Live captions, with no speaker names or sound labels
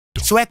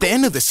So at the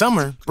end of the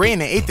summer,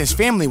 Brayton and Aython's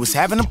family was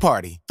having a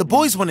party. The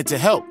boys wanted to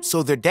help,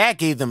 so their dad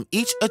gave them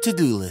each a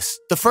to-do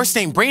list. The first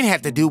thing Brayton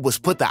had to do was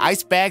put the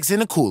ice bags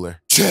in a cooler.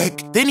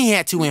 Check. Then he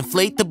had to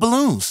inflate the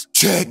balloons.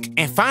 Check.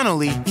 And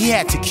finally, he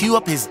had to cue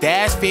up his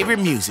dad's favorite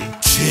music.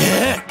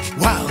 Check.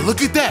 Wow,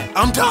 look at that.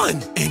 I'm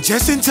done. And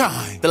just in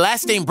time. The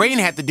last thing Brayton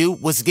had to do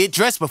was get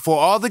dressed before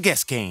all the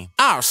guests came.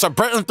 Oh, so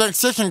Brayton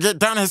thinks he can get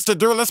down his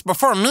to-do list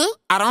before me?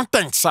 I don't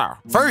think so.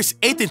 First,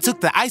 Aython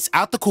took the ice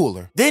out the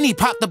cooler. Then he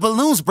popped the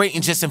balloons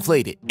Brayton just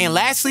inflated. And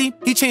lastly,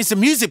 he changed the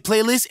music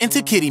playlist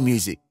into kiddie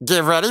music.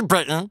 Get ready,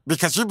 Brayton,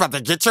 because you about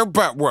to get your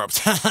butt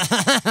whooped.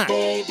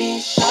 Baby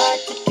shark,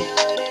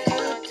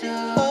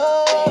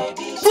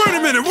 Wait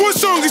a minute, what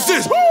song is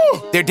this?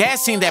 Woo! Their dad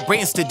seen that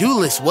Brayton's to-do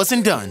list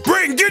wasn't done.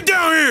 Brayton, get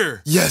down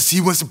here! Yes, he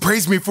wants to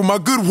praise me for my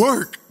good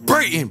work.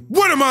 Brayton,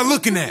 what am I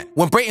looking at?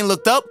 When Brayton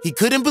looked up, he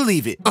couldn't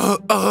believe it.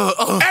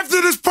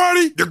 After this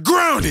party, you're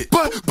grounded.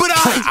 But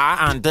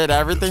I undid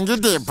everything you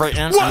did,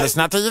 Brayton. What? And there's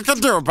nothing you can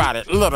do about it, little